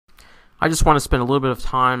I just want to spend a little bit of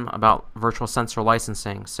time about virtual sensor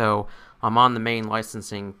licensing. So I'm on the main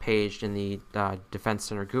licensing page in the Defense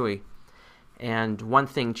Center GUI. And one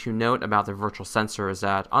thing to note about the virtual sensor is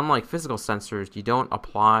that unlike physical sensors, you don't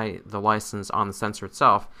apply the license on the sensor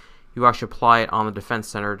itself. You actually apply it on the Defense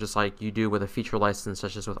Center just like you do with a feature license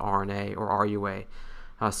such as with RNA or RUA.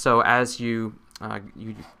 So as you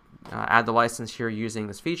add the license here using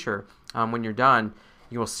this feature, when you're done,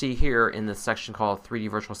 you will see here in this section called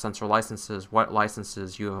 3D Virtual Sensor Licenses what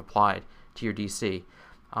licenses you have applied to your DC.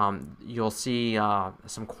 You'll see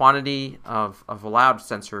some quantity of allowed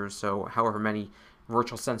sensors, so however many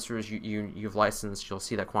virtual sensors you've licensed, you'll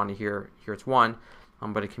see that quantity here. Here it's 1,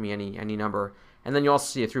 but it can be any number. And then you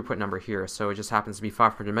also see a throughput number here, so it just happens to be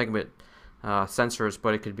 500 megabit sensors,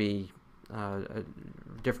 but it could be a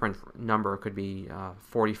different number. It could be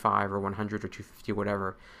 45 or 100 or 250,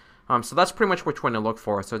 whatever. So that's pretty much which one to look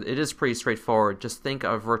for. So it is pretty straightforward. Just think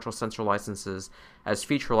of virtual sensor licenses as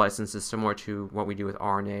feature licenses similar to what we do with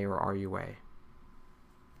RNA or RUA.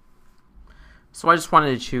 So I just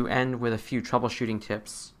wanted to end with a few troubleshooting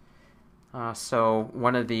tips. So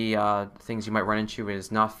one of the things you might run into is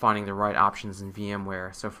not finding the right options in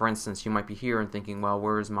VMware. So for instance, you might be here and thinking, well,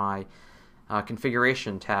 where's my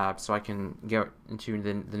configuration tab so I can get into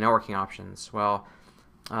the networking options? Well,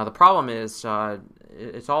 the problem is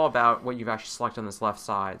it's all about what you've actually selected on this left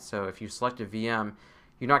side. So if you select a VM,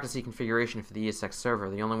 you're not going to see configuration for the ESX server.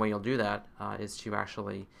 The only way you'll do that is to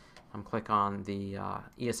actually click on the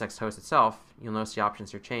ESX host itself. You'll notice the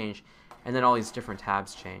options here change, and then all these different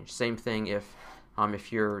tabs change. Same thing if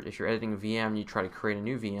you're editing a VM and you try to create a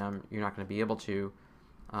new VM, you're not going to be able to.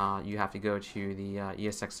 You have to go to the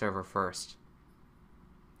ESX server first.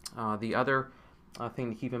 The other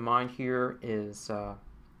thing to keep in mind here is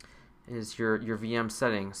your VM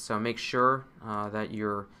settings. So make sure that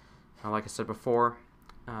your, like I said before,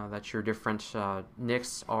 that your different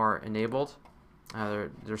NICs are enabled.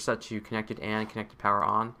 They're set to connected and connected power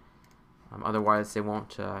on. Otherwise, they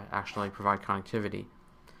won't actually provide connectivity.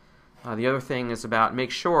 The other thing is about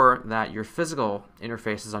make sure that your physical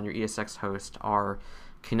interfaces on your ESX host are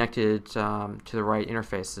connected to the right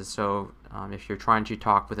interfaces. So if you're trying to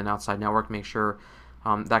talk with an outside network, make sure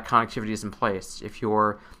that connectivity is in place. If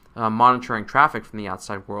you're monitoring traffic from the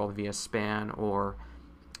outside world via SPAN or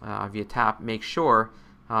via TAP, make sure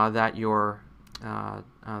that you've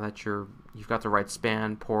got the right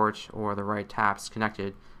SPAN port or the right TAPs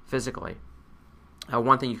connected physically.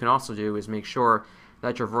 One thing you can also do is make sure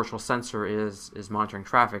that your virtual sensor is monitoring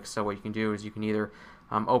traffic. So what you can do is you can either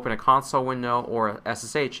open a console window or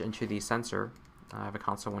SSH into the sensor. I have a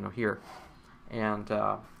console window here, and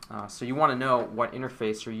so you want to know what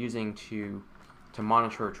interface you're using to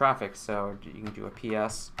monitor traffic. So you can do a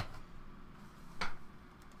PS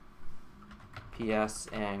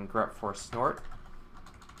and grep for snort.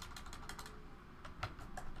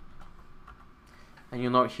 And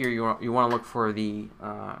you'll note here you want to look for the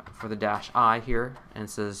 -I here, and it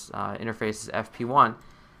says interface is FP1.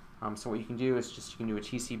 So what you can do is you can do a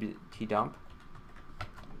TCP dump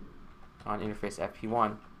on interface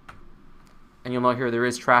FP1, and you'll note here there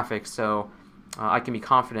is traffic. So I can be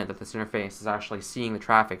confident that this interface is actually seeing the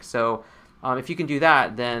traffic. So if you can do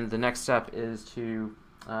that, then the next step is to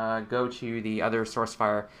go to the other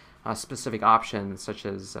Sourcefire specific options, such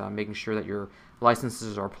as making sure that your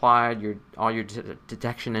licenses are applied, all your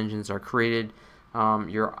detection engines are created,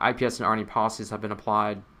 your IPS and RNA policies have been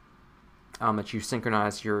applied, that you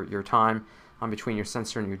synchronize your time between your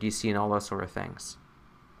sensor and your DC and all those sort of things.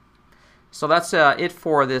 So that's it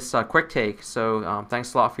for this quick take. So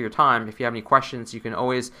thanks a lot for your time. If you have any questions, you can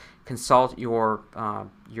always consult your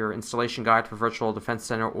installation guide for Virtual Defense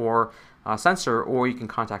Center or sensor, or you can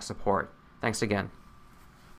contact support. Thanks again.